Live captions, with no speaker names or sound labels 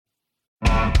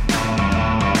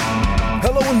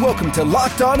Hello and welcome to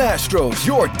Locked On Astros,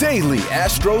 your daily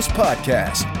Astros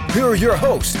podcast. Here are your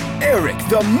hosts, Eric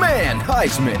the Man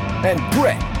Heisman and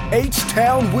Brett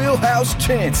H-Town Wheelhouse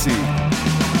Chansey.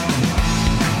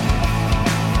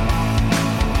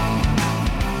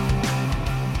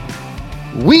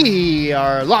 We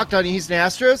are Locked On Houston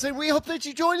Astros, and we hope that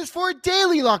you join us for a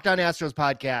daily Locked On Astros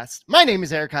podcast. My name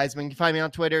is Eric Heisman. You can find me on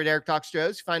Twitter at Eric Talks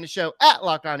Astros. You find the show at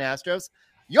Locked On Astros.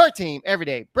 Your team every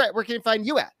day. Brett, where can you find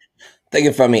you at? They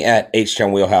can find me at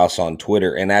H-Town Wheelhouse on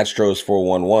Twitter and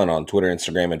Astros411 on Twitter,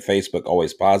 Instagram, and Facebook.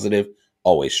 Always positive,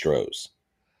 always Stros.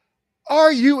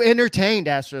 Are you entertained,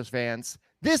 Astros fans?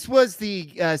 This was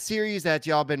the series that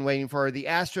y'all been waiting for. The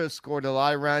Astros scored a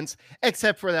lot of runs,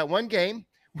 except for that one game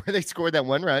where they scored that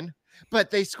one run, but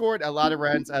they scored a lot of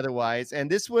runs otherwise. And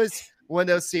this was one of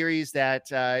those series that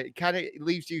kind of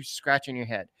leaves you scratching your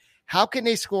head. How can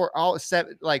they score all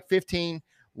 15,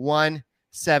 1,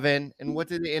 7, and what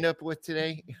did they end up with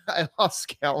today? I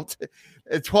lost count.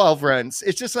 12 runs.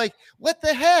 It's just like, what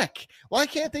the heck? Why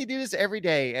can't they do this every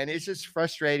day? And it's just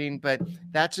frustrating, but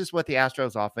that's just what the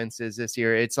Astros offense is this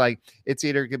year. It's like, it's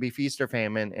either going to be feast or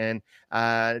famine. And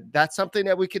that's something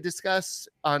that we could discuss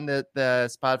on the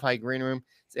Spotify Green Room.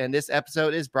 And this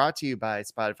episode is brought to you by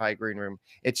Spotify Green Room.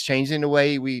 It's changing the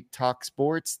way we talk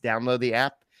sports. Download the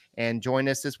app and join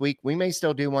us this week. We may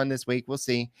still do one this week. We'll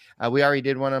see. We already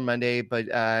did one on Monday, but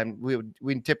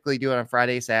we typically do it on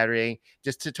Friday, Saturday,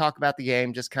 just to talk about the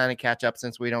game, just kind of catch up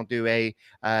since we don't do a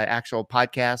actual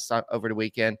podcast over the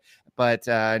weekend. But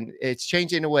it's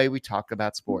changing the way we talk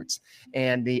about sports.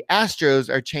 And the Astros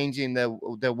are changing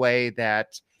the way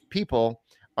that people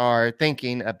are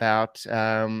thinking about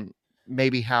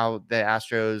maybe how the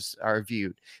Astros are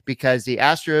viewed, because the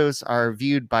Astros are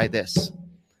viewed by this.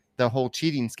 The whole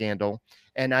cheating scandal.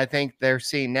 And I think they're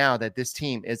seeing now that this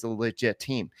team is a legit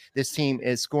team. This team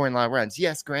is scoring a lot of runs.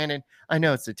 Yes, granted, I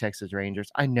know it's the Texas Rangers.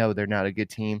 I know they're not a good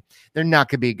team. They're not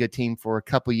going to be a good team for a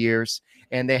couple years.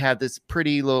 And they have this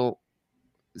pretty little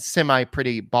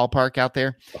semi-pretty ballpark out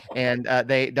there. And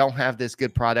they don't have this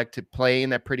good product to play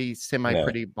in that pretty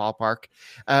semi-pretty ballpark.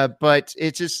 But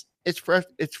it's just,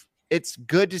 it's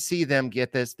good to see them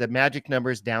get the magic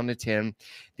numbers down to 10.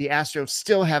 The Astros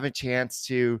still have a chance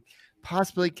to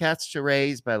possibly catch the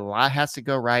Rays, but a lot has to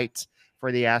go right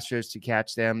for the Astros to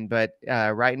catch them. But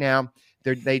right now,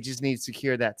 they just need to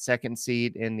secure that second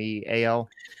seed in the AL,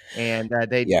 and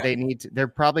they're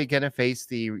probably going to face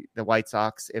the White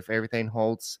Sox if everything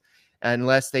holds,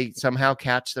 unless they somehow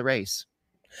catch the Rays.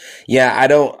 Yeah,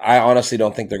 I honestly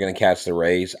don't think they're going to catch the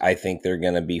Rays. I think they're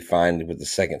going to be fine with the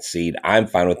second seed. I'm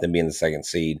fine with them being the second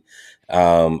seed.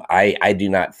 I do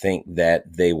not think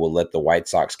that they will let the White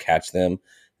Sox catch them.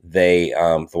 The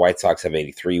White Sox have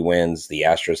 83 wins. The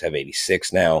Astros have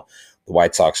 86 now. The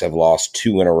White Sox have lost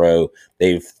 2 in a row.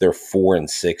 They're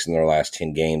 4-6 in their last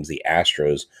 10 games. The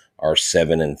Astros are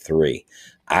 7-3.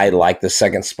 I like the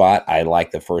second spot. I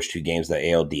like the first 2 games, the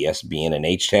ALDS being in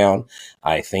H-Town.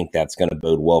 I think that's going to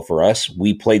bode well for us.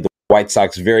 We played the White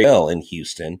Sox very well in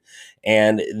Houston,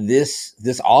 and this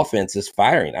offense is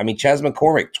firing. I mean, Chas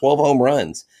McCormick, 12 home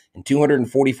runs and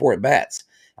 244 at-bats.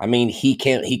 I mean, he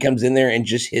comes in there and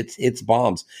just hits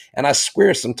bombs. And I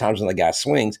swear sometimes when the guy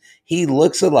swings, he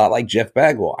looks a lot like Jeff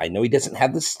Bagwell. I know he doesn't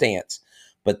have the stance,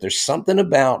 but there's something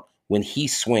about when he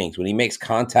swings, when he makes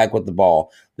contact with the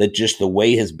ball, that just the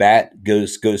way his bat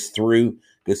goes through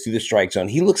the strike zone,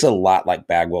 he looks a lot like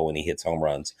Bagwell when he hits home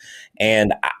runs.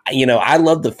 And I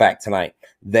love the fact tonight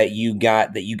that you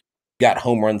got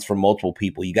home runs from multiple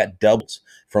people. You got doubles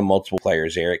from multiple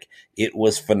players, Eric. It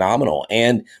was phenomenal.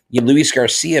 And Luis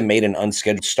Garcia made an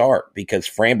unscheduled start because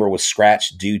Framber was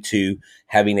scratched due to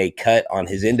having a cut on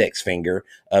his index finger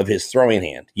of his throwing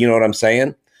hand. You know what I'm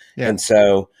saying? Yeah. And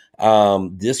so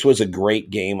this was a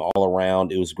great game all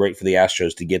around. It was great for the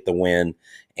Astros to get the win,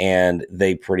 and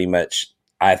they pretty much,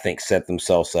 I think, set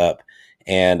themselves up,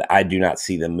 and I do not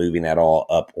see them moving at all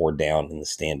up or down in the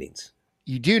standings.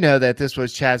 You do know that this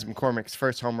was Chas McCormick's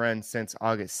first home run since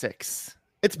August 6th.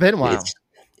 It's been a while.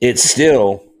 It's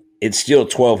still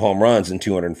 12 home runs and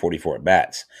 244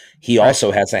 at-bats. He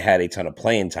also hasn't had a ton of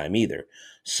playing time either.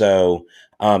 So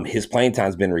his playing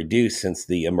time's been reduced since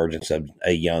the emergence of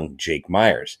a young Jake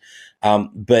Myers.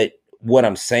 But what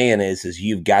I'm saying is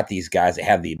you've got these guys that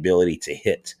have the ability to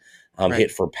hit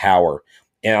for power.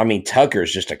 And I mean,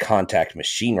 Tucker's just a contact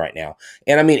machine right now.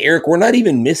 And I mean, Eric, we're not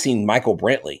even missing Michael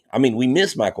Brantley. I mean, we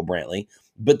miss Michael Brantley,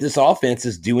 but this offense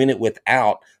is doing it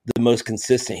without the most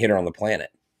consistent hitter on the planet.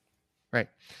 Right.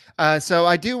 So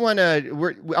I do want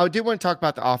to talk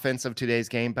about the offense of today's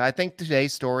game, but I think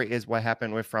today's story is what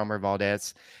happened with Framber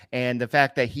Valdez and the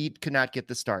fact that he could not get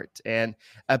the start. And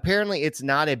apparently, it's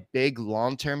not a big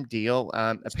long-term deal.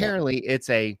 Apparently, it's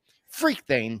a freak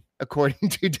thing, according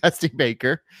to Dusty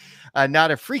Baker.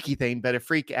 Not a freaky thing, but a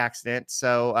freak accident.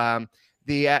 So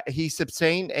he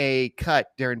sustained a cut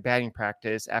during batting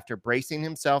practice after bracing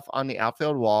himself on the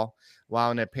outfield wall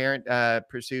while in apparent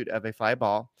pursuit of a fly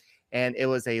ball. And it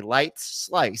was a light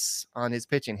slice on his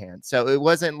pitching hand. So it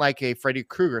wasn't like a Freddy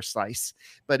Krueger slice,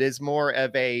 but it's more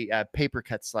of a paper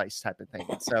cut slice type of thing.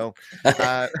 So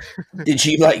did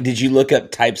you look up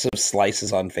types of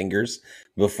slices on fingers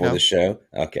before the show?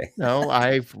 Okay. No,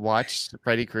 I've watched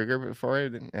Freddy Krueger before.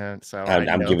 So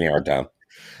I'm giving you a hard time.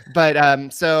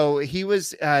 But so he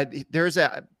was there's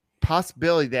a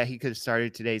possibility that he could have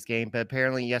started today's game, but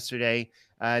apparently yesterday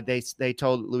they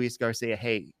told Luis Garcia,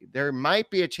 hey, there might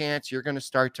be a chance you're going to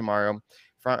start tomorrow.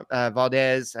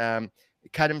 Valdez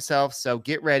cut himself, so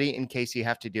get ready in case you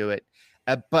have to do it.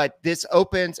 But this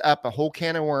opens up a whole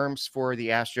can of worms for the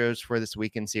Astros for this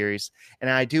weekend series. And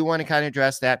I do want to kind of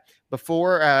address that.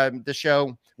 Before the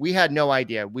show, we had no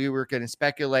idea. We were going to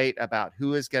speculate about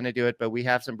who is going to do it, but we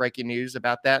have some breaking news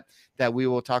about that we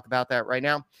will talk about that right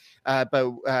now.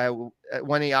 But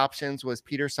one of the options was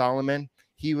Peter Solomon.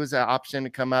 He was an option to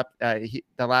come up. The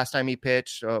last time he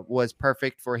pitched was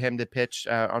perfect for him to pitch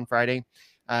on Friday,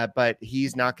 but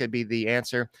he's not going to be the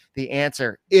answer. The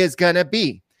answer is going to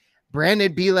be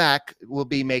Brandon Bielak will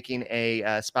be making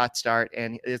a spot start,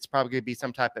 and it's probably going to be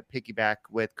some type of piggyback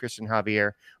with Christian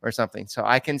Javier or something. So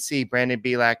I can see Brandon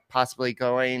Bielak possibly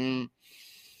going,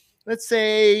 let's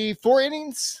say, 4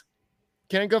 innings.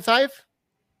 Can it go 5?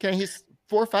 Can he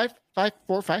 4, 5, 5,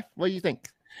 4, 5? What do you think?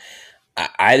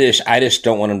 I just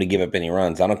don't want him to give up any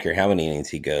runs. I don't care how many innings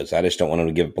he goes. I just don't want him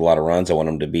to give up a lot of runs. I want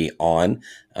him to be on.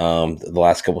 The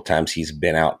last couple of times he's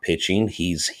been out pitching,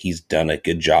 he's done a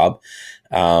good job.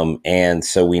 And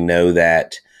so we know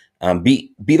that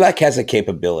Bielak has a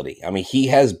capability. I mean, he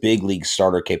has big league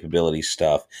starter capability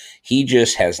stuff. He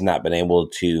just has not been able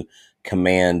to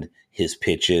command his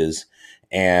pitches.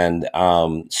 And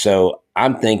so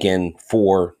I'm thinking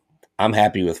 4. I'm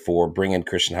happy with 4. Bring in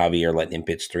Christian Javier, let him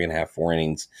pitch 3.5, 4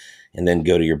 innings, and then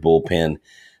go to your bullpen.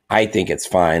 I think it's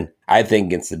fine. I think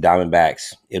against the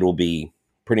Diamondbacks, it'll be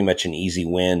pretty much an easy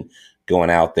win going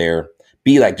out there.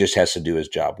 Bielak just has to do his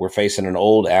job. We're facing an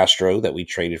old Astro that we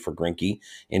traded for Greinke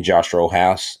in Josh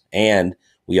Rojas, and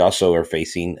we also are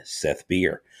facing Seth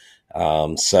Beer.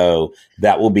 So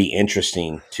that will be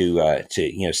interesting to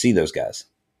see those guys.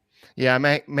 Yeah, I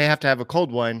may have to have a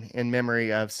cold one in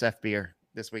memory of Seth Beer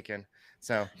this weekend.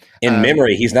 So in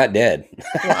memory, he's not dead.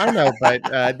 Well, I don't know,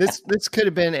 but this could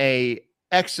have been a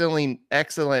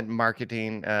excellent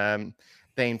marketing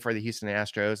thing for the Houston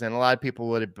Astros, and a lot of people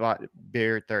would have bought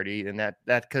Beer 30, and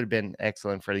that could have been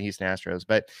excellent for the Houston Astros.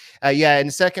 But yeah, in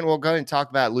a second, we'll go ahead and talk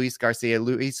about Luis Garcia.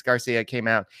 Luis Garcia came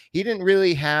out. He didn't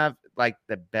really have like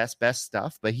the best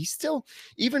stuff, but he still,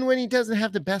 even when he doesn't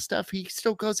have the best stuff, he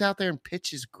still goes out there and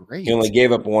pitches great. He only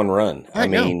gave up 1 run. I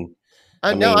mean,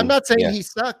 no, I'm not saying he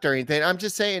sucked or anything. I'm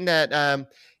just saying that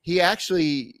he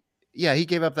actually, he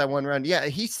gave up that 1 run. Yeah,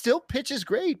 he still pitches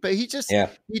great, but he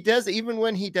does, even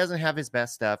when he doesn't have his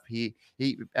best stuff, he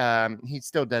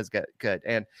still does good.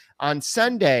 And on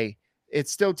Sunday,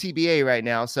 it's still TBA right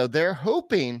now, so they're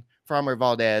hoping Framber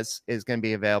Valdez is going to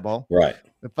be available. Right.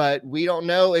 But we don't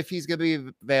know if he's going to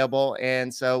be available,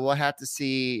 and so we'll have to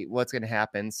see what's going to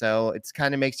happen. So it's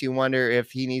kind of makes you wonder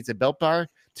if he needs a Built Bar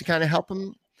to kind of help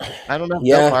him. I don't know if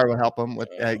Built Bar will help him with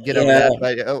get over that,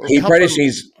 but he probably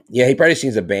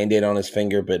needs a Band-Aid on his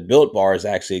finger. But Built Bar is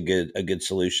actually a good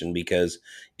solution, because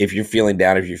if you're feeling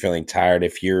down, if you're feeling tired,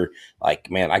 if you're like,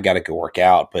 man, I got to go work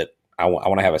out, but I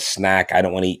want to have a snack, I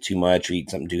don't want to eat too much or eat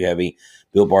something too heavy,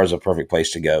 Built Bar is a perfect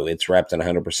place to go. It's wrapped in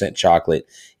 100% chocolate.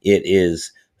 It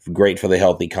is great for the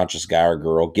healthy, conscious guy or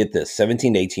girl. Get this: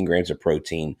 17 to 18 grams of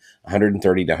protein,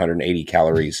 130 to 180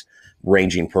 calories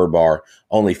ranging per bar,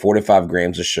 only 4 to 5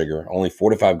 grams of sugar, only 4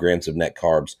 to 5 grams of net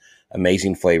carbs,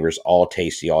 amazing flavors, all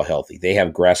tasty, all healthy. They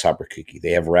have grasshopper cookie,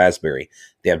 they have raspberry,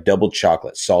 they have double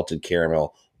chocolate, salted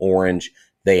caramel, orange.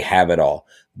 They have it all.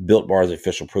 Built Bar is the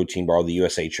official protein bar of the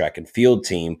USA Track and Field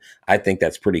team. I think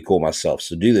that's pretty cool myself.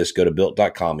 So do this. Go to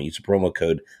Built.com and use the promo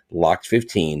code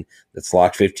LOCKED15. That's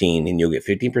LOCKED15, and you'll get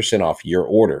 15% off your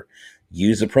order.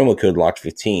 Use the promo code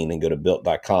LOCKED15 and go to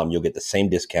Built.com. You'll get the same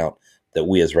discount that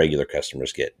we as regular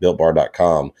customers get.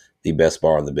 BuiltBar.com, the best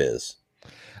bar in the biz.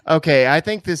 Okay, I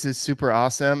think this is super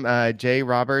awesome. Jay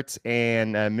Roberts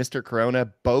and Mr.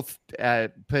 Corona both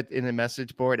put in the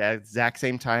message board at exact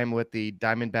same time what the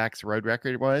Diamondbacks road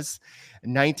record was,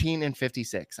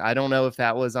 19-56. I don't know if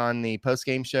that was on the post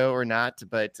game show or not,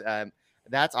 but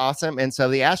that's awesome. And so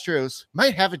the Astros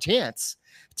might have a chance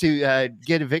to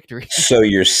get a victory. So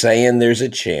you're saying there's a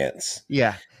chance?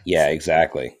 Yeah. Yeah,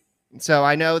 exactly. So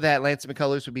I know that Lance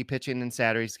McCullers would be pitching in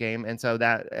Saturday's game, and so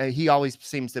that he always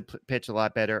seems to pitch a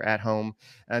lot better at home.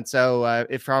 And so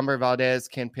if Framber Valdez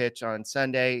can pitch on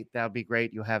Sunday, that would be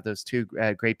great. You'll have those two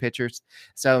great pitchers.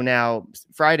 So now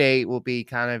Friday will be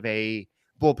kind of a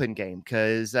bullpen game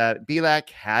because Bielak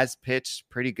has pitched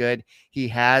pretty good. He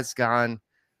has gone.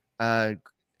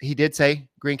 He did say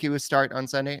Greinke would start on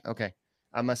Sunday. Okay,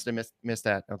 I must have missed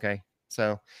that. Okay,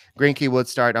 so Greinke would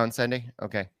start on Sunday.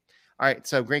 Okay. All right,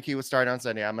 so Greinke will start on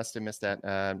Sunday. I must have missed that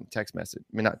text message.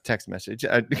 I mean, not text message.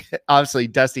 Obviously,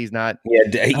 Dusty's not.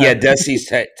 Yeah, Dusty's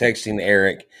texting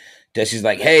Eric. Dusty's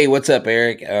like, "Hey, what's up,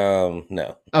 Eric?"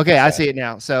 No. Okay, I see it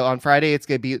now. So on Friday, it's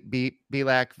going to be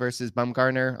Bielak versus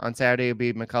Bumgarner. On Saturday, it'll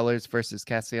be McCullers versus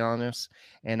Castellanos,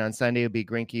 and on Sunday, it'll be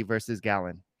Greinke versus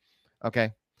Gallen.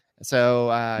 Okay, so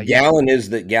Gallen is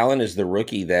the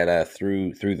rookie that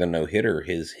threw the no hitter,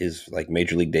 his like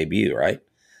major league debut, right?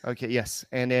 Okay, yes.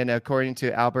 And then according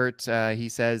to Albert, he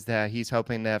says that he's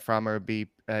hoping that Framber will be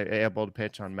able to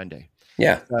pitch on Monday.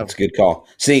 Yeah, that's a good call.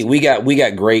 See, we got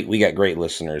great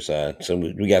listeners. So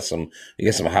we got some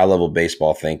high level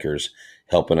baseball thinkers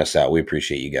helping us out. We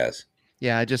appreciate you guys.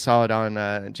 Yeah, I just saw it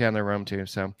on Chandler Rome too.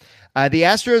 So the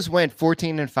Astros went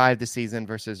 14-5 this season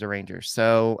versus the Rangers.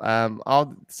 So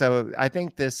I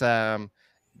think this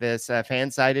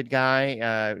fan-sided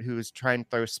guy who was trying to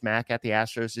throw smack at the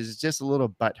Astros is just a little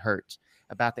butthurt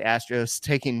about the Astros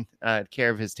taking care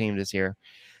of his team this year.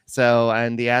 So,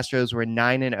 and the Astros were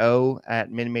 9-0 at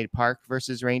Minute Maid Park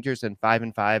versus Rangers and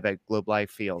 5-5 at Globe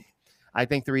Life Field. I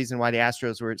think the reason why the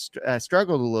Astros were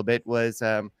struggled a little bit was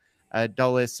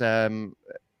Adolis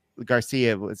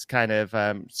Garcia was kind of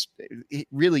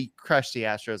really crushed the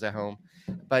Astros at home.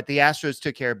 But the Astros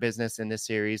took care of business in this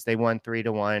series. They won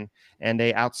 3-1, and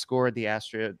they outscored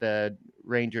the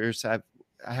Rangers. I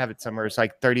have it somewhere. It's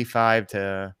like 35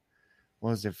 to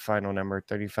what was the final number?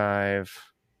 35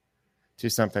 to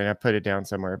something. I put it down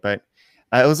somewhere, but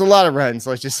it was a lot of runs.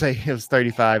 Let's just say it was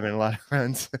 35 and a lot of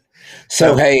runs.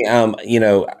 So hey,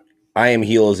 I am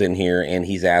Heels in here, and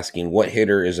he's asking what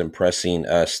hitter is impressing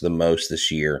us the most this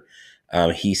year.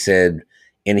 He said.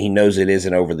 And he knows it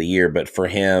isn't over the year, but for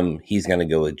him, he's going to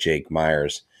go with Jake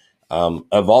Myers. Of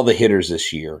all the hitters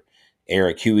this year,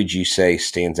 Eric, who would you say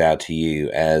stands out to you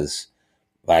as,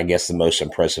 I guess, the most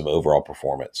impressive overall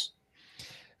performance?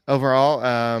 Overall,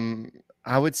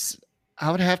 I would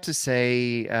have to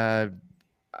say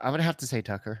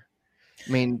Tucker.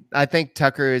 I mean, I think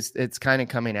Tucker it's kind of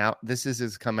coming out. This is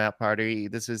his come out party.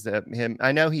 This is him.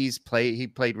 I know he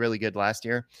played really good last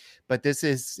year, but this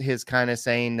is his kind of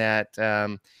saying that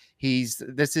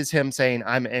this is him saying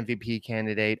I'm an MVP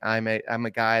candidate. I'm a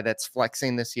guy that's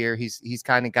flexing this year. He's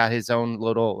kind of got his own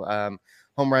little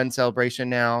home run celebration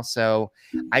now. So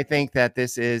I think that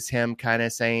this is him kind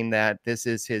of saying that this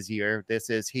is his year.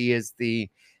 He is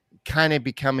the kind of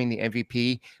becoming the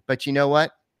MVP. But you know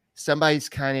what? Somebody's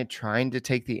kind of trying to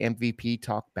take the MVP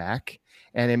talk back,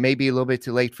 and it may be a little bit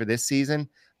too late for this season.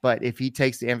 But if he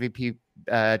takes the MVP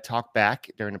talk back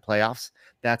during the playoffs,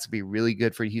 that's be really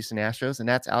good for Houston Astros, and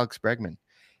that's Alex Bregman.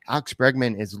 Alex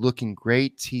Bregman is looking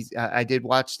great. I did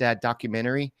watch that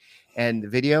documentary and the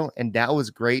video, and that was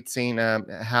great seeing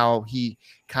how he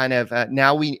kind of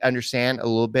now we understand a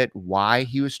little bit why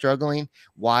he was struggling,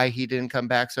 why he didn't come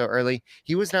back so early.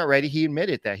 He was not ready. He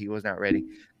admitted that he was not ready.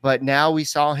 But now we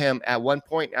saw him at one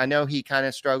point. I know he kind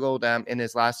of struggled in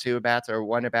his last two at-bats or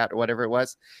one at-bat or whatever it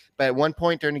was. But at one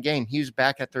point during the game, he was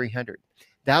back at 300.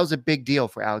 That was a big deal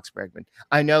for Alex Bregman.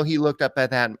 I know he looked up at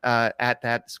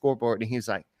that scoreboard and he was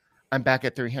like, I'm back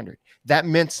at 300. That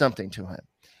meant something to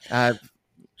him.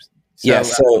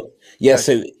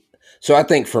 So I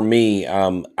think for me,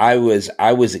 I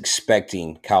was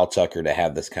expecting Kyle Tucker to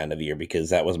have this kind of year because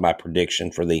that was my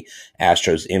prediction for the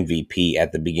Astros MVP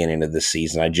at the beginning of the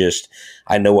season.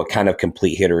 I know what kind of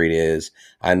complete hitter it is.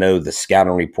 I know the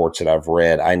scouting reports that I've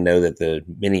read. I know that the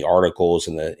many articles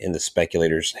and the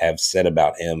speculators have said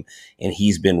about him, and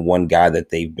he's been one guy that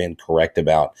they've been correct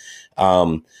about.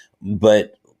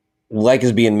 But like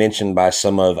is being mentioned by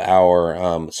some of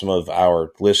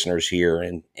our listeners here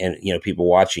and people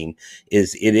watching,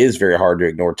 it is very hard to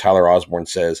ignore. Tyler Osborne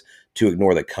says to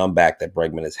ignore the comeback that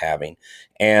Bregman is having.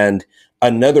 And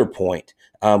another point,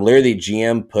 Larry, the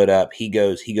GM, put up, he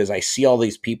goes, I see all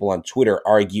these people on Twitter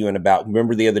arguing about,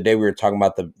 remember the other day we were talking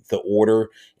about the order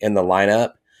in the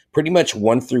lineup? Pretty much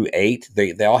 1 through 8,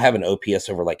 they all have an OPS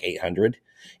over like 800.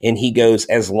 And he goes,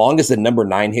 as long as the number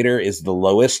 9 hitter is the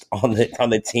lowest on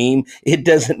the team, it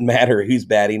doesn't matter who's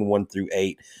batting 1 through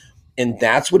 8. And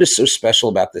that's what is so special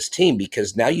about this team,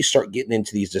 because now you start getting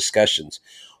into these discussions.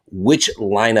 Which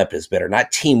lineup is better?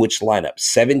 Not team, which lineup?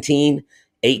 17,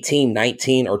 18,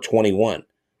 19, or 21?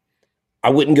 I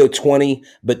wouldn't go 20,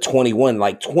 but 21.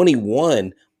 Like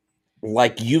 21,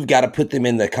 like you've got to put them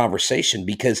in the conversation,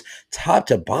 because top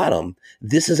to bottom,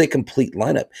 this is a complete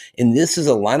lineup. And this is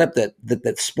a lineup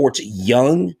that sports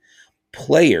young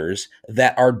players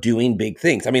that are doing big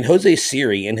things. I mean, Jose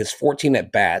Siri in his 14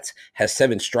 at-bats has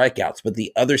 7 strikeouts, but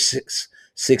the other six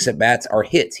at-bats are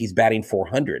hits. He's batting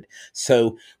 .400.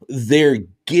 So they're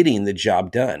getting the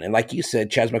job done. And like you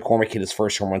said, Chas McCormick hit his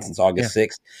first home run since August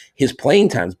 6th. His playing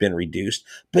time's been reduced,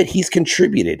 but he's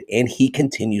contributed, and he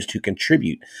continues to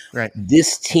contribute. Right.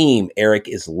 This team, Eric,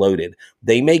 is loaded.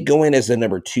 They may go in as the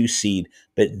number 2 seed,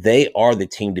 but they are the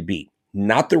team to beat.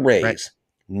 Not the Rays,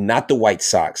 not the White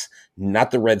Sox,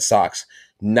 not the Red Sox,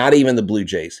 not even the Blue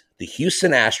Jays. The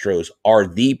Houston Astros are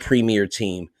the premier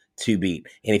team to beat.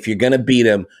 And if you're going to beat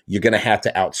them, you're going to have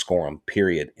to outscore them,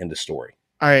 period, end of story.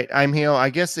 All right, I'm Heel. I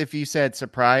guess if you said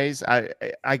surprise,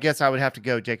 I guess I would have to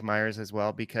go Jake Meyers as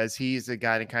well, because he's a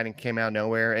guy that kind of came out of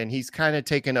nowhere, and he's kind of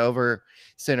taken over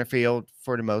center field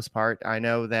for the most part. I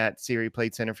know that Siri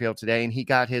played center field today, and he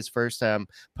got his first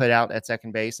put out at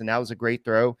second base, and that was a great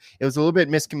throw. It was a little bit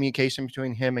miscommunication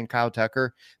between him and Kyle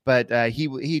Tucker, but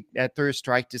he threw a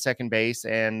strike to second base,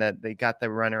 and they got the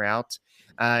runner out.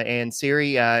 And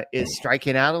Siri is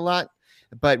striking out a lot.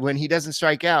 But when he doesn't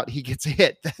strike out, he gets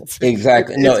hit.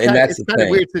 Exactly. That's the thing.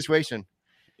 A weird situation.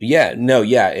 Yeah, no,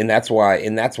 yeah, and that's why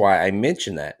I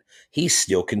mentioned that. He's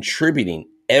still contributing.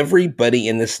 Everybody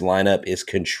in this lineup is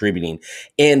contributing.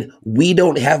 And we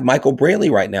don't have Michael Brantley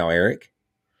right now, Eric.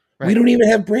 Right. We don't even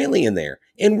have Brantley in there.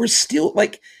 And we're still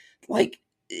like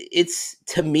it's,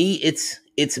 to me,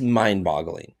 it's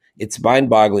mind-boggling. It's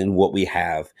mind-boggling what we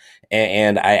have.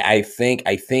 And I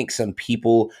think some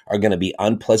people are going to be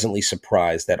unpleasantly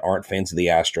surprised that aren't fans of the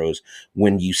Astros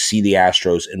when you see the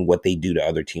Astros and what they do to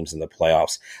other teams in the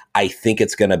playoffs. I think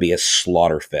it's going to be a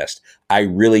slaughter fest. I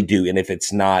really do. And if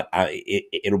it's not,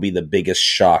 it'll be the biggest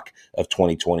shock of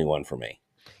 2021 for me.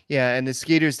 Yeah, and the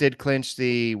Skeeters did clinch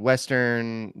the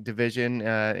Western Division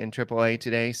in AAA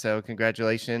today, so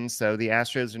congratulations. So the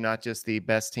Astros are not just the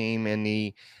best team in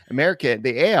the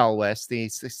AL West. The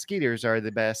Skeeters are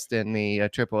the best in the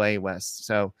AAA West.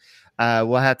 So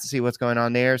we'll have to see what's going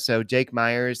on there. So Jake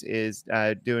Meyers is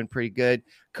doing pretty good.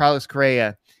 Carlos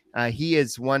Correa, he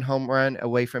is 1 home run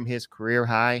away from his career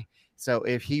high. So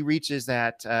if he reaches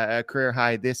that career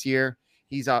high this year,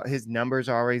 his numbers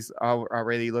are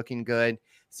already looking good.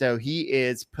 So he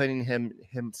is putting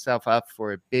himself up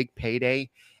for a big payday.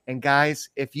 And guys,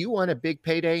 if you want a big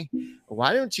payday,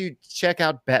 why don't you check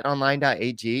out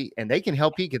betonline.ag, and they can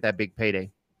help you get that big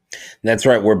payday. That's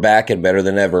right. We're back and better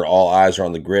than ever. All eyes are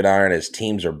on the gridiron as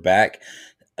teams are back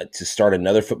to start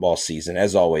another football season.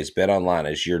 As always,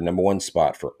 BetOnline is your number 1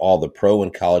 spot for all the pro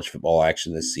and college football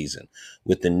action this season.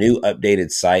 With the new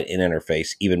updated site and interface,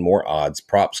 even more odds,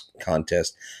 props,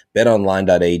 contests,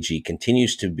 BetOnline.ag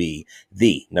continues to be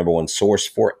the number 1 source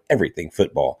for everything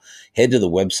football. Head to the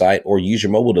website or use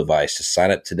your mobile device to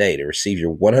sign up today to receive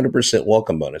your 100%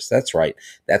 welcome bonus. That's right.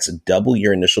 That's double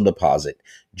your initial deposit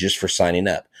just for signing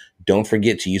up. Don't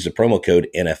forget to use the promo code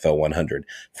NFL100.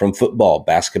 From football,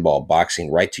 basketball,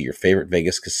 boxing, right to your favorite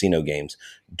Vegas casino games.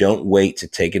 Don't wait to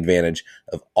take advantage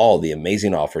of all the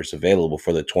amazing offers available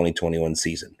for the 2021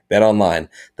 season. BetOnline,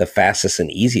 the fastest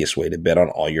and easiest way to bet on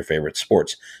all your favorite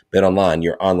sports. BetOnline,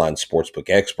 your online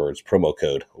sportsbook experts. Promo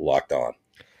code Locked On.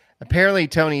 Apparently,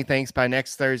 Tony thinks by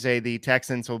next Thursday the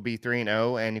Texans will be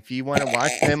 3-0, and if you want to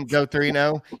watch them go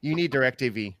 3-0, you need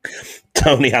DirecTV.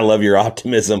 Tony, I love your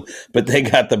optimism, but they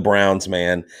got the Browns,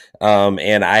 man.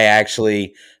 And I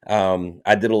actually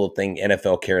I did a little thing,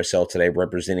 NFL Carousel today,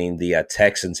 representing the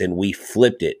Texans, and we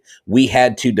flipped it. We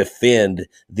had to defend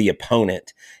the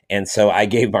opponent, and so I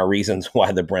gave my reasons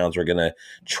why the Browns were going to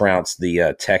trounce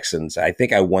the Texans. I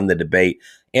think I won the debate.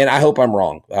 And I hope I'm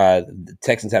wrong. The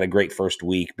Texans had a great first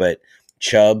week, but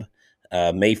Chubb,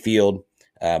 Mayfield,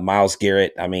 Myles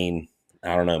Garrett, I mean,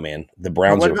 I don't know, man. The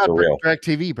Browns are for real.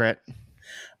 DirecTV, Brett?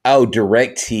 Oh,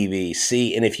 DirecTV.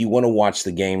 See, and if you want to watch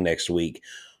the game next week,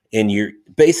 and you're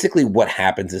basically what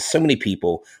happens is so many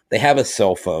people, they have a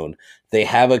cell phone, they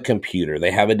have a computer,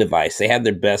 they have a device, they have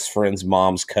their best friends,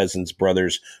 moms, cousins,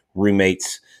 brothers,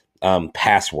 roommates,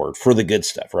 password for the good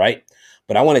stuff, right?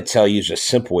 But I want to tell you there's a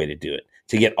simple way to do it,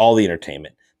 to get all the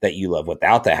entertainment that you love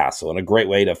without the hassle, and a great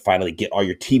way to finally get all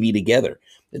your TV together.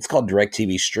 It's called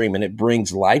DirecTV Stream, and it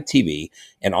brings live TV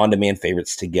and on-demand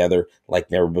favorites together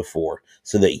like never before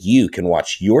so that you can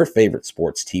watch your favorite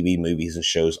sports, TV, movies, and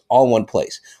shows all in one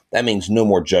place. That means no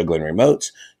more juggling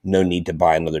remotes, no need to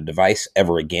buy another device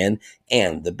ever again,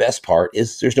 and the best part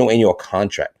is there's no annual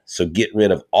contract. So get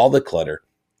rid of all the clutter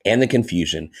and the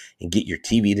confusion and get your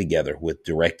TV together with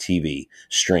DirecTV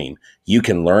Stream. You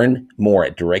can learn more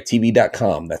at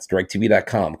directtv.com. That's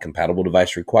directtv.com. Compatible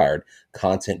device required.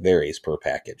 Content varies per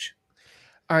package.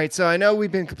 All right, so I know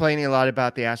we've been complaining a lot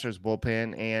about the Astros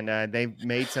bullpen, and they've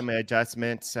made some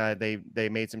adjustments. They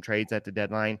made some trades at the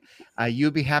deadline. You'll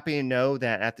be happy to know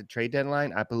that at the trade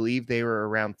deadline, I believe they were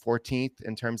around 14th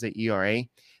in terms of ERA.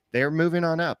 They're moving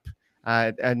on up.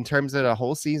 In terms of the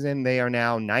whole season, they are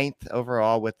now 9th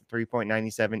overall with a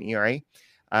 3.97 ERA.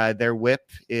 Their WHIP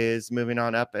is moving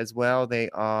on up as well. They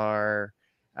are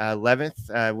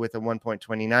 11th with a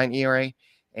 1.29 ERA.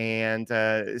 And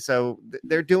so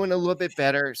they're doing a little bit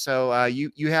better. So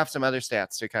you have some other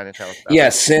stats to kind of tell us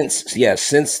about.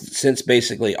 Since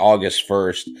basically August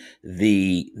 1st,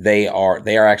 they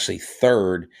are actually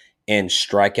third in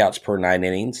strikeouts per 9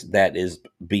 innings. That is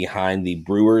behind the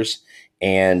Brewers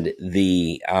and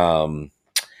the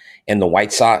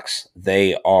White Sox.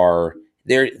 They are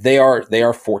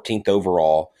 14th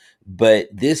overall. But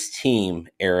this team,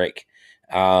 Eric,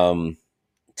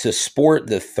 to sport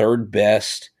the third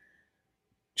best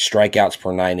strikeouts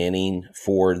per 9 inning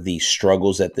for the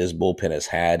struggles that this bullpen has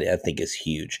had, I think is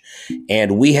huge.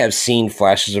 And we have seen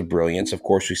flashes of brilliance. Of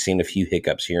course, we've seen a few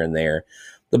hiccups here and there.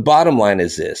 The bottom line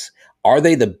is this. Are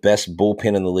they the best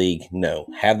bullpen in the league? No.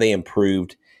 Have they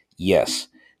improved? Yes.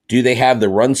 Do they have the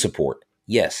run support?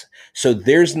 Yes. So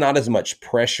there's not as much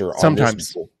pressure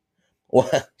sometimes. On this. Well,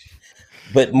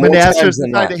 but more when the times Astros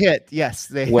than decide not. to hit, yes,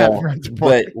 they Well, have run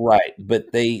support.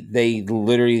 but they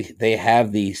literally they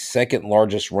have the second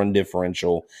largest run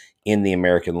differential in the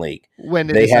American League. When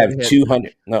They have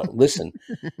 200. No, listen,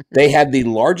 they have the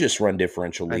largest run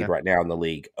differential lead right now in the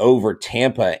league over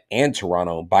Tampa and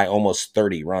Toronto by almost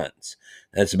 30 runs.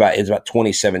 It's about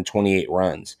 27, 28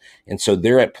 runs. And so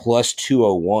they're at plus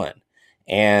 201.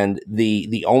 And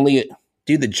the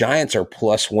Giants are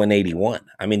plus 181.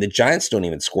 I mean, the Giants don't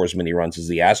even score as many runs as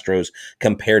the Astros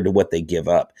compared to what they give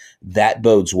up. That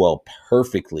bodes well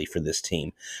perfectly for this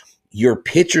team. Your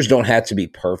pitchers don't have to be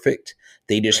perfect.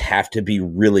 They just have to be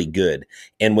really good.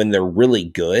 And when they're really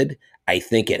good, I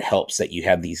think it helps that you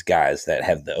have these guys that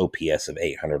have the OPS of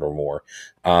 800 or more.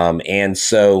 And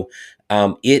so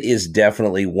it is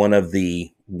definitely one of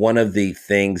the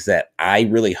things that I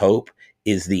really hope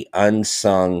is the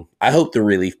unsung. I hope the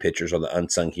relief pitchers are the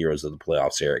unsung heroes of the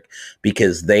playoffs, Eric,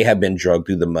 because they have been dragged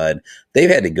through the mud. They've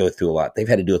had to go through a lot. They've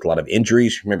had to do with a lot of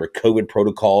injuries. Remember, COVID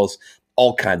protocols,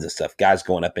 all kinds of stuff, guys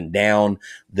going up and down,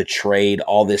 the trade,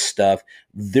 all this stuff.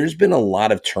 There's been a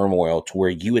lot of turmoil to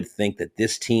where you would think that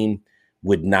this team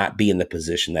would not be in the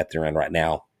position that they're in right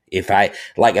now. If I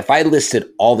listed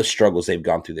all the struggles they've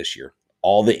gone through this year,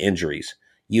 all the injuries,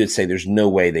 you would say there's no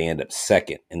way they end up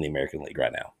second in the American League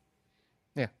right now.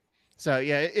 So,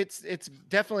 yeah, it's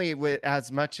definitely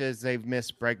as much as they've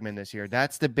missed Bregman this year.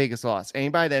 That's the biggest loss.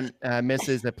 Anybody that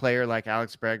misses a player like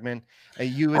Alex Bregman,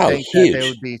 you would think huge. that they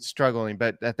would be struggling.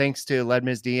 But thanks to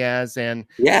Ledmus Diaz and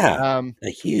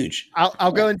huge.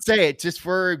 I'll go and say it just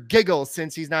for giggles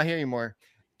since he's not here anymore.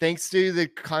 Thanks to the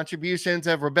contributions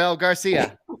of Robel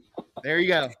Garcia. There you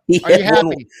go. Are you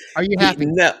happy? Are you happy?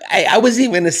 No, I wasn't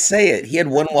even going to say it. He had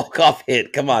one walk-off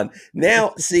hit. Come on.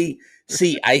 Now,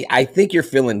 See, I think you're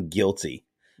feeling guilty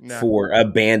for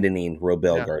abandoning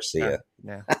Robel Garcia.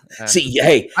 No.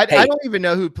 Hey, I don't even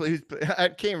know who played. I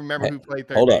can't remember who played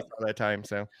third base all that time.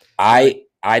 So I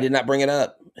did not bring it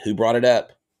up. Who brought it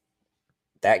up?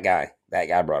 That guy. That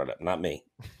guy brought it up, not me.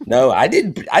 No, I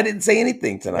didn't say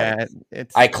anything tonight.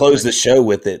 I closed the show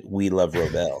with it. We love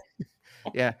Robel.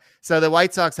 Yeah. So the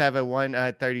White Sox have a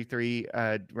 133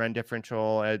 run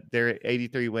differential. They're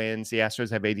 83 wins. The Astros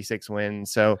have 86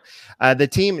 wins. So the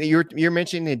team you're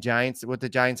mentioning the Giants. What the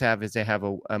Giants have is they have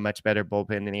a much better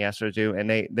bullpen than the Astros do, and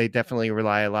they definitely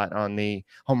rely a lot on the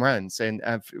home runs. And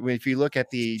if you look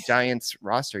at the Giants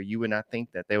roster, you would not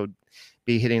think that they would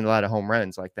be hitting a lot of home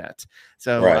runs like that.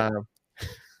 So. Right.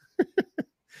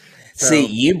 See,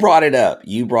 you brought it up.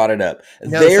 No,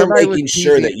 they're making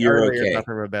sure that you're okay. About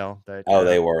the Robel, but,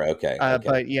 they were okay.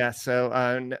 But yeah,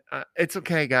 so it's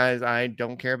okay, guys. I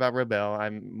don't care about Robel.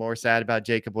 I'm more sad about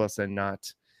Jacob Wilson.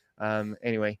 Not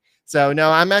anyway. So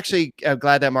no, I'm actually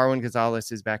glad that Marwin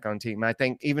Gonzalez is back on team. I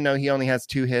think even though he only has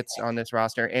 2 hits on this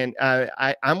roster, and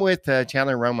I'm with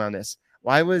Chandler Roma on this.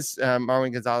 Why was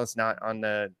Marwin Gonzalez not on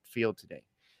the field today?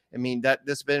 I mean, this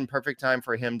has been perfect time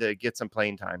for him to get some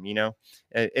playing time.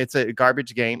 It's a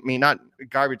garbage game. I mean, not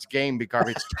garbage game, but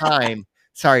garbage time.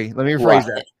 Sorry, let me rephrase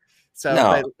that.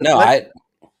 So,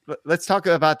 let's talk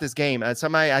about this game.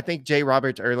 Somebody, I think Jay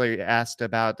Roberts earlier asked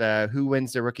about who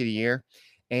wins the Rookie of the Year,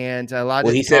 and a lot.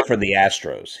 Well, he said for the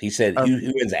Astros. He said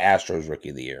who wins the Astros Rookie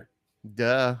of the Year.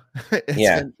 Duh.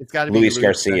 It's got to be Luis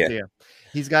Garcia.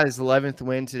 He's got his 11th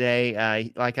win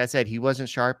today. Like I said, he wasn't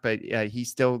sharp, but he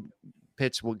still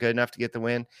pitched good enough to get the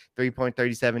win.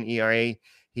 3.37 ERA.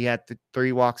 He had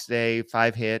 3 walks today,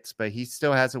 5 hits, but he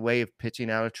still has a way of pitching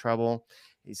out of trouble.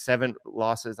 He's 7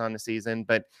 losses on the season,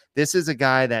 but this is a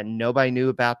guy that nobody knew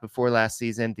about before last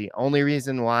season. The only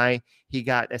reason why he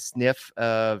got a sniff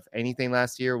of anything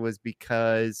last year was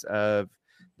because of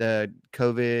the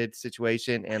COVID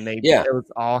situation, and it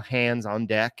was all hands on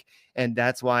deck, and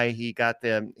that's why he got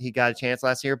a chance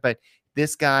last year. But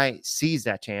this guy sees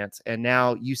that chance, and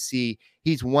now you see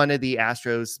he's one of the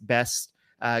Astros' best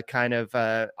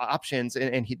options,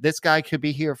 and this guy could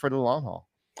be here for the long haul.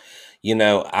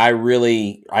 I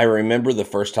remember the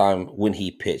first time when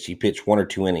he pitched. He pitched 1 or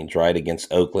 2 innings, right,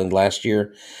 against Oakland last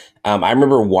year. I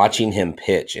remember watching him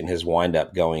pitch in his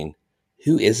windup going,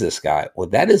 who is this guy? Well,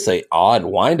 that is an odd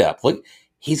windup. Look,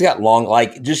 he's got long,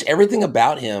 just everything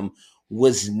about him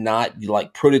was not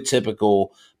like prototypical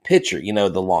pitcher,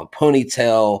 the long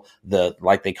ponytail,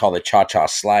 they call the cha-cha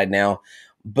slide now.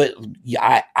 But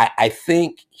I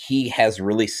think he has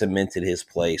really cemented his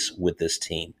place with this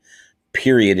team.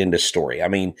 Period. End of story. I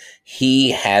mean,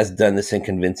 he has done this in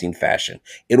convincing fashion.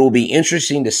 It will be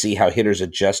interesting to see how hitters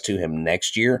adjust to him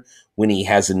next year when he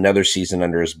has another season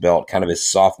under his belt, kind of his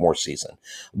sophomore season.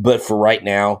 But for right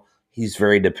now, he's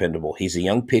very dependable. He's a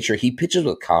young pitcher. He pitches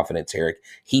with confidence, Eric.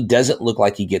 He doesn't look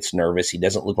like he gets nervous. He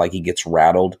doesn't look like he gets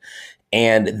rattled.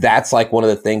 And that's like one of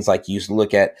the things, like you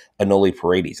look at Enoli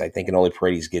Paredes. I think Enoli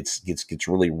Paredes gets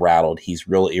really rattled. He's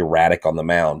real erratic on the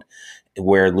mound,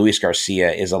 where Luis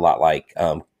Garcia is a lot like,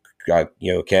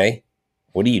 you okay?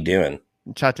 What are you doing?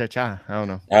 Cha-cha-cha. I don't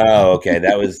know. Oh, okay.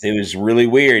 It was really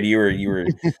weird. You were,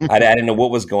 I didn't know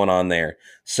what was going on there.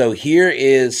 So Larry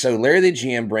the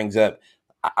GM brings up,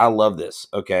 I love this.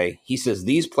 Okay. He says,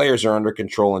 these players are under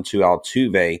control until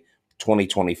Altuve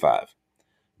 2025.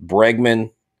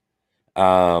 Bregman,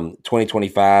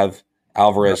 2025.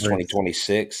 Alvarez,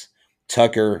 2026.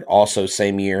 Tucker, also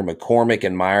same year. McCormick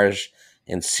and Myers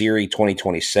and Siri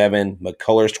 2027,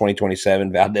 McCullers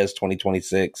 2027, Valdez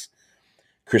 2026,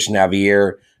 Christian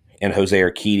Javier and Jose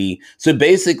Urquidy. So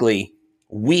basically,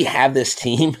 we have this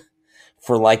team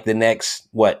for like the next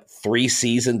 3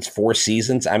 seasons, 4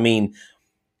 seasons. I mean,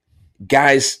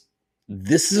 guys,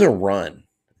 this is a run.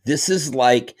 This is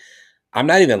like, I'm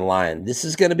not even lying. This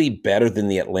is going to be better than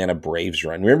the Atlanta Braves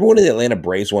run. Remember when the Atlanta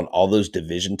Braves won all those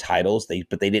division titles?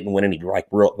 But they didn't win any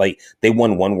they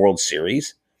won 1 World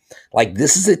Series. Like,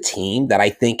 this is a team that I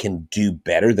think can do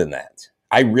better than that.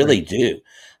 I really do.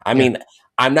 I mean,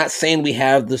 I'm not saying we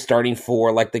have the starting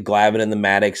 4 like the Glavine and the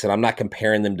Maddox, and I'm not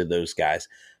comparing them to those guys,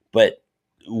 but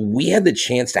we had the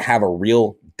chance to have a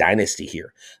real dynasty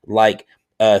here. Like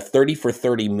a 30 for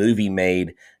 30 movie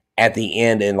made at the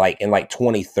end in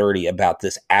 2030 about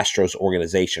this Astros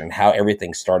organization and how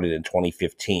everything started in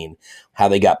 2015, how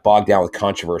they got bogged down with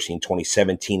controversy in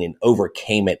 2017 and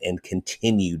overcame it and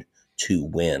continued to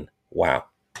win. Wow.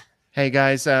 Hey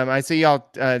guys, I see y'all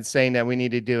saying that we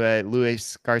need to do a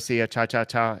Luis Garcia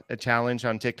cha-cha-cha challenge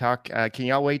on TikTok. Can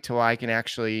y'all wait till I can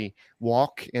actually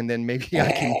walk, and then maybe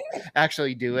I can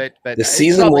actually do it? But the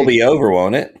season will be over,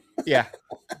 won't it? Yeah,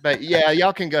 but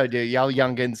y'all can go do it. Y'all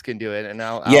youngins can do it, and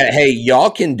I'll hey, y'all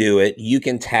can do it. You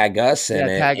can tag us in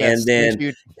it, and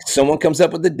then someone comes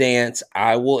up with the dance.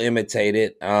 I will imitate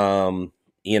it. I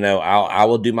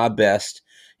will do my best,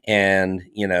 and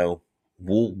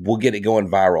we'll get it going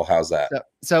viral. How's that?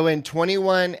 So in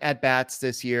 21 at bats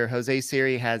this year, Jose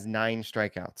Siri has 9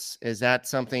 strikeouts. Is that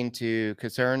something to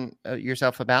concern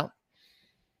yourself about?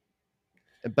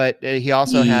 But he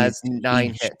also has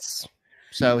 9 hits.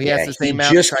 So he has the same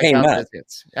amount of strikeouts as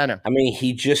hits. I know. I mean,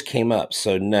 he just came up.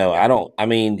 So no, I don't. I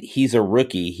mean, he's a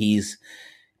rookie.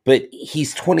 But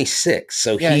he's 26.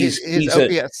 So he's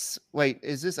OPS. Wait,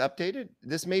 is this updated?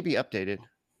 This may be updated.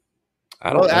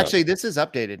 I don't know. Actually, this is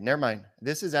updated. Never mind.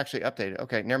 This is actually updated.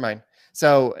 Okay, never mind.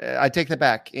 So I take that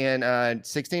back. In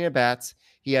 16 at bats,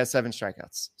 he has 7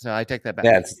 strikeouts. So I take that back.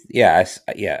 I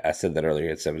said that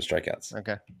earlier. It's 7 strikeouts.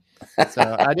 Okay.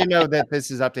 So I didn't know that this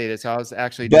is updated. So I was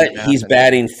actually. But he's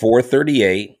batting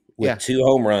 .438 with 2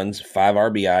 home runs, 5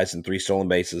 RBIs, and 3 stolen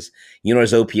bases. You know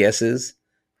what his OPS is?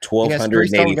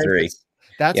 1,283.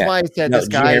 That's Yeah. why I said No, this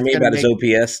did you guy hear is me going to about his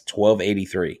make. OPS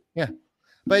 1283? Yeah,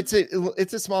 but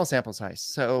it's a small sample size.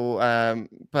 So,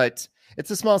 but it's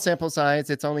a small sample size.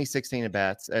 It's only 16 at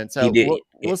bats, and He so did.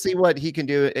 we'll see what he can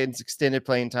do in extended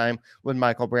playing time with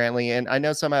Michael Brantley. And I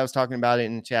know somebody was talking about it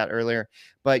in the chat earlier,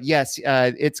 but yes,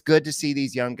 it's good to see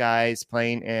these young guys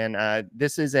playing. And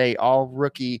this is a all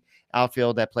rookie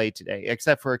outfield that played today,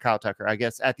 except for Kyle Tucker. I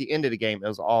guess at the end of the game, it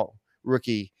was all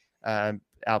rookie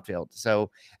outfield.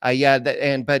 So, yeah,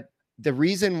 but the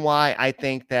reason why I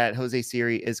think that Jose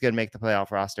Siri is going to make the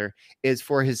playoff roster is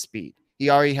for his speed. He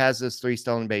already has those 3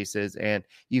 stolen bases, and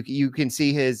you can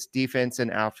see his defense and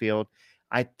outfield.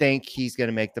 I think he's going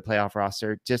to make the playoff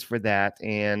roster just for that,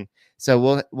 and so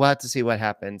we'll have to see what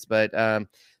happens. But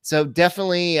so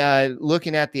definitely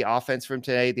looking at the offense from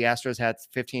today, the Astros had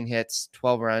 15 hits,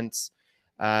 12 runs.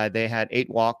 They had 8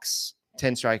 walks,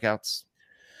 10 strikeouts.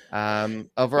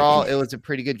 Overall, it was a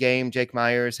pretty good game. Jake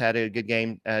Myers had a good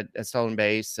game at a stolen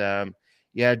base.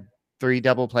 You had 3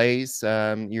 double plays.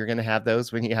 You're going to have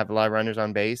those when you have a lot of runners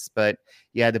on base. But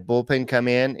yeah, the bullpen come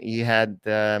in. You had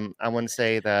I want to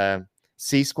say the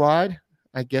C squad.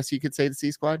 I guess you could say the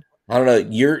C squad. I don't know.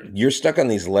 You're stuck on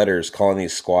these letters, calling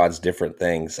these squads different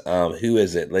things. Who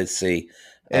is it? Let's see.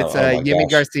 It's Yimi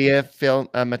Garcia, Phil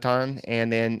Maton,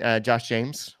 and then Josh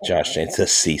James. Josh James, the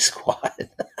C squad.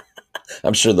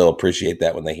 I'm sure they'll appreciate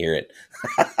that when they hear it.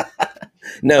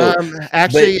 No,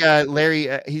 actually, Larry,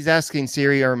 he's asking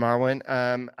Siri or Marwin.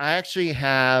 I actually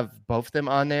have both of them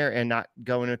on there and not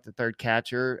going with the third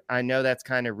catcher. I know that's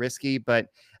kind of risky, but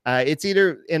it's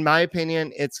either, in my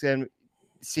opinion,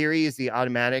 Siri is the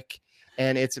automatic,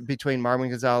 and it's between Marwin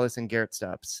Gonzalez and Garrett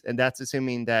Stubbs, and that's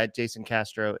assuming that Jason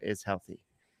Castro is healthy.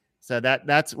 So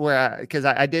that's where, because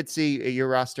I did see your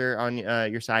roster on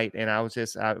your site, and I was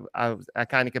just I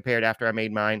kind of compared after I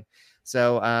made mine.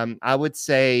 So I would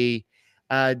say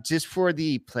just for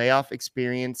the playoff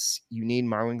experience, you need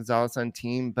Marwin Gonzalez on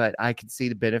team, but I could see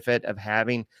the benefit of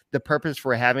having the purpose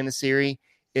for having the series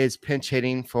is pinch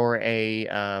hitting for a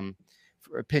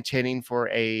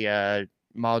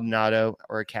Maldonado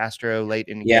or a Castro late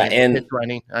in the game. And pitch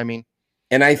running. I mean.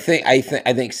 And I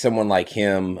think someone like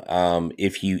him,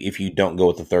 if you don't go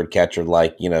with the third catcher,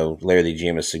 like Larry the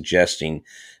GM is suggesting,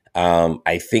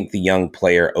 I think the young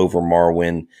player over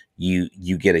Marwin,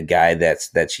 you get a guy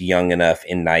that's young enough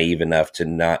and naive enough to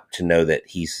know that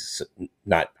he's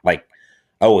not like,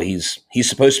 oh, he's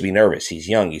supposed to be nervous. He's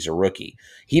young. He's a rookie.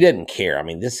 He doesn't care. I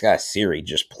mean, this guy Siri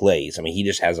just plays. I mean, he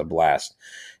just has a blast.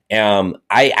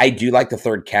 I do like the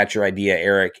third catcher idea,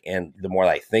 Eric, and the more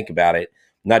I think about it,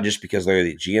 not just because Larry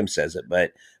the GM says it,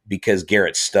 but because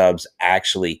Garrett Stubbs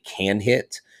actually can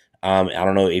hit. I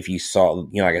don't know if you saw,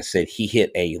 like I said, he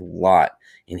hit a lot,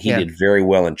 and he did very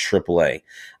well in AAA.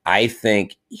 I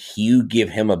think you give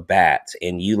him a bat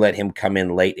and you let him come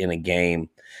in late in a game,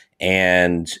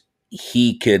 and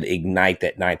he could ignite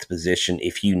that ninth position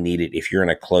if you need it. If you're in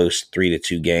a close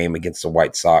 3-2 game against the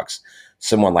White Sox,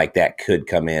 someone like that could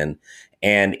come in.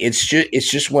 And it's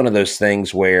just one of those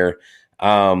things where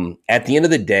at the end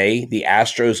of the day, the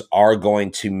Astros are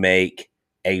going to make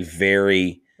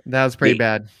that was pretty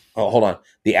bad. Oh, hold on.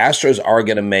 The Astros are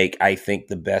going to make, I think,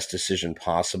 the best decision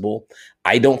possible.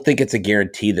 I don't think it's a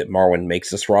guarantee that Marwin makes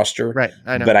this roster. Right.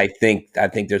 I know. But I think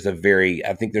there's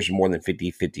more than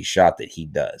 50-50 shot that he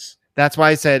does. That's why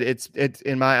I said it's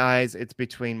in my eyes, it's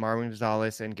between Marwin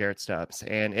Gonzalez and Garrett Stubbs.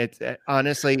 And it's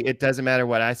honestly, it doesn't matter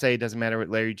what I say. It doesn't matter what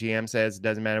Larry GM says. It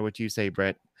doesn't matter what you say,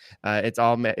 Brett. It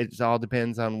all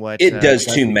depends on what it does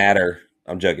too matter.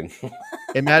 I'm joking.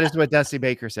 It matters what Dusty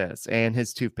Baker says and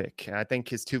his toothpick. I think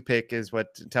his toothpick is what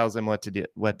tells him what to do,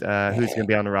 who's going to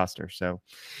be on the roster. So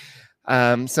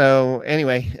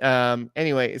anyway,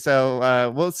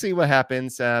 we'll see what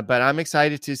happens. But I'm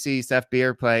excited to see Seth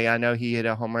Beer play. I know he hit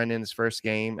a home run in his first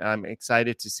game. I'm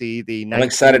excited to see I'm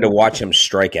excited to watch him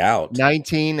strike out.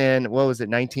 19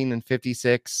 and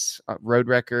 56 road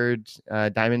record,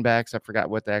 Diamondbacks. I forgot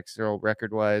what the actual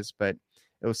record was, but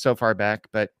it was so far back.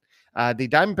 But the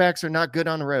Diamondbacks are not good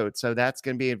on the road, so that's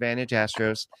going to be advantage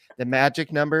Astros. The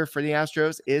magic number for the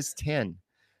Astros is 10.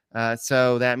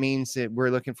 So that means that we're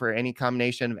looking for any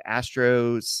combination of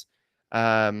Astros.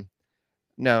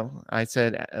 No, I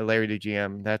said Larry the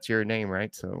GM. That's your name,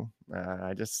 right? So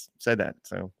I just said that.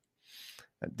 So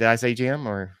did I say GM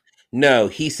or? No,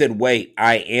 he said, wait,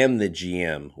 I am the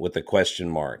GM with a question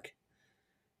mark.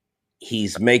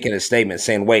 He's making a statement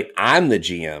saying, wait, I'm the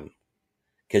GM.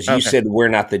 Because you said we're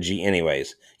not the G.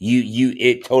 Anyways,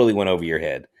 it totally went over your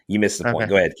head. You missed the point.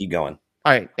 Go ahead. Keep going.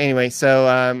 All right. Anyway,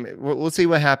 so we'll see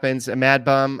what happens. A Mad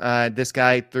Bum. This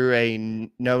guy threw a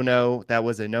no-no. That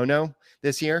was a no-no.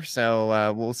 this year.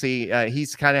 So we'll see.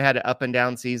 He's kind of had an up and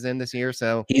down season this year.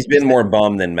 So He's been more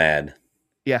bummed than mad.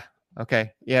 Yeah.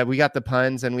 Okay. Yeah, we got the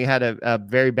puns, and we had a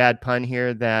very bad pun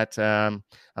here that I'm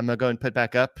gonna go and put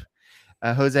back up.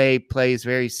 Jose plays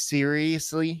very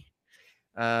seriously.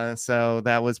 So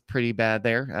that was pretty bad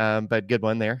there, but good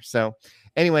one there. So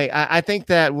anyway, I think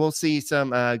that we'll see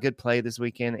some good play this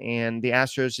weekend, and the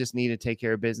Astros just need to take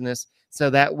care of business. So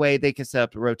that way they can set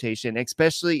up the rotation,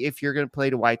 especially if you're going to play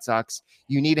the White Sox.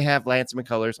 You need to have Lance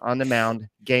McCullers on the mound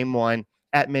game 1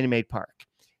 at Minute Maid Park.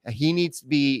 He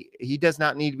does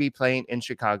not need to be playing in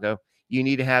Chicago. You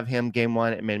need to have him game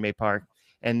 1 at Minute Maid Park.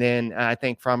 And then I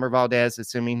think Framber Valdez,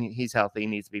 assuming he's healthy,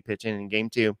 needs to be pitching in game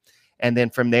 2. And then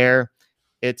from there,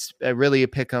 it's really a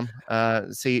pick 'em. I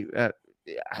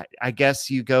guess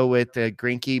you go with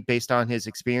Greinke based on his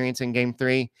experience in game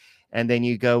 3. And then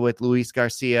you go with Luis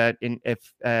Garcia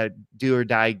if do or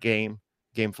die game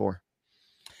 4.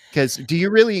 Because do you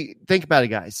really think about it,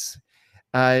 guys?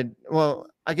 Well,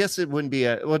 I guess it wouldn't be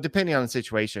depending on the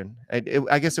situation.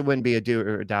 I guess it wouldn't be a do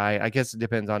or die. I guess it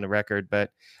depends on the record, but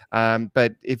I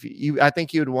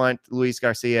think you would want Luis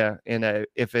Garcia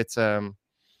if it's a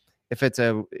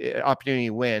opportunity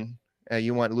to win.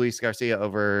 You want Luis Garcia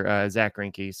over Zach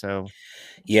Greinke. So,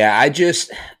 yeah, I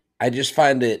just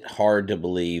find it hard to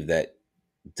believe that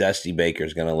Dusty Baker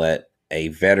is going to let a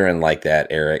veteran like that,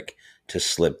 Eric, to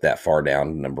slip that far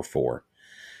down to number 4.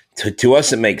 To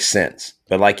us, it makes sense.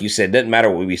 But like you said, it doesn't matter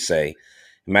what we say.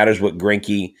 It matters what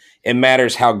Greinke. It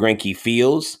matters how Greinke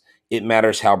feels. It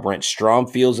matters how Brent Strom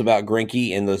feels about Greinke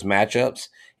in those matchups.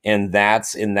 And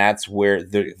that's where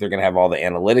they're going to have all the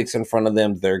analytics in front of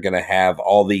them. They're going to have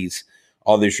all these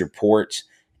reports,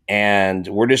 and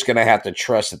we're just going to have to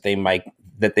trust that they make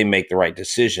the right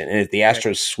decision. And if the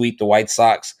Astros sweep the White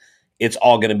Sox, it's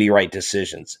all going to be right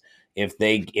decisions. If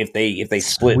they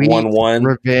split 1-1,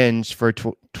 revenge for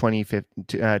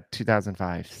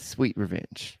 2005. Sweet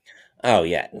revenge. Oh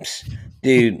yeah,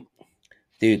 dude.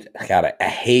 God, I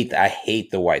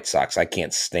hate the White Sox. I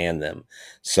can't stand them.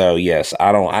 So yes,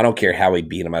 I don't care how we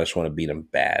beat them. I just want to beat them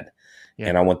bad,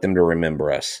 and I want them to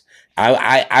remember us.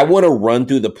 I want to run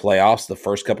through the playoffs the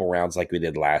first couple rounds like we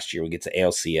did last year. We get to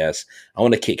ALCS. I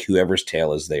want to kick whoever's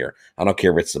tail is there. I don't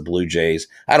care if it's the Blue Jays.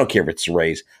 I don't care if it's the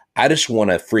Rays. I just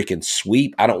want to freaking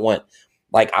sweep. I want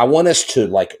us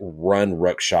to run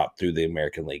ruckshop through the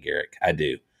American League, Eric. I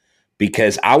do.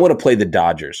 Because I want to play the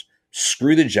Dodgers.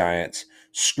 Screw the Giants.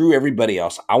 Screw everybody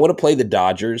else. I want to play the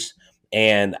Dodgers,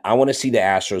 and I want to see the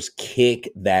Astros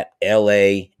kick that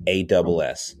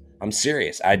LAASS. I'm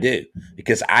serious. I do.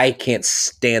 Because I can't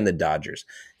stand the Dodgers.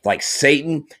 Like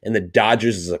Satan and the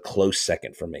Dodgers is a close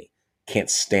second for me. Can't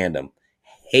stand them.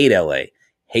 Hate LA.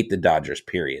 Hate the Dodgers,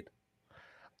 period.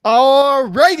 All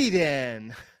righty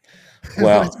then.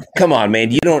 Well, come on, man.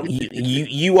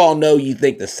 You all know you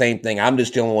think the same thing. I'm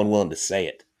just the only one willing to say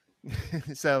it.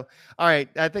 So, all right.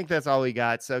 I think that's all we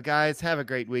got. So, guys, have a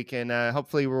great weekend.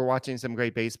 Hopefully, we're watching some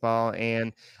great baseball,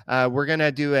 and we're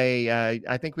gonna do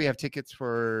I think we have tickets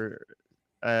for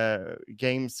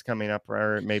games coming up,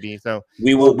 or maybe so.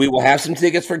 We will have some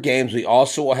tickets for games. We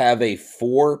also will have a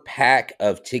 4-pack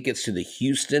of tickets to the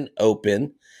Houston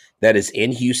Open. That is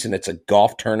in Houston. It's a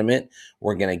golf tournament.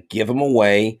 We're going to give them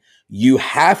away. You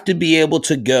have to be able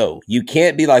to go. You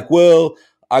can't be like, well,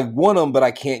 I want them, but I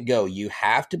can't go. You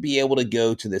have to be able to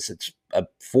go to this. It's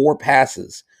 4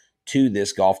 passes to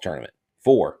this golf tournament.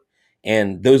 4.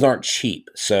 And those aren't cheap.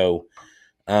 So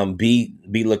be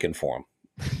looking for them.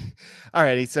 All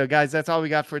righty. So, guys, that's all we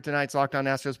got for tonight's Locked On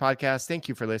Astros podcast. Thank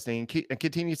you for listening.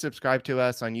 Continue to subscribe to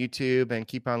us on YouTube and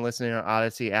keep on listening on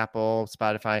Odyssey, Apple,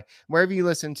 Spotify, wherever you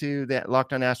listen to that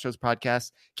Locked On Astros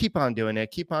podcast. Keep on doing it.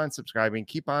 Keep on subscribing.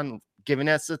 Keep on giving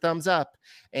us a thumbs up.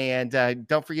 And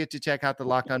don't forget to check out the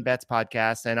Locked On Bets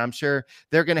podcast. And I'm sure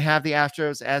they're going to have the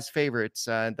Astros as favorites.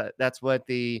 That's what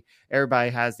everybody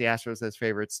has the Astros as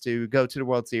favorites to go to the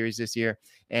World Series this year.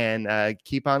 And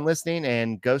keep on listening,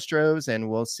 and go Stros. And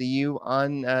we'll see you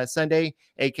on Sunday,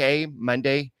 aka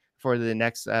Monday, for the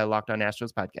next Locked On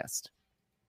Astros podcast.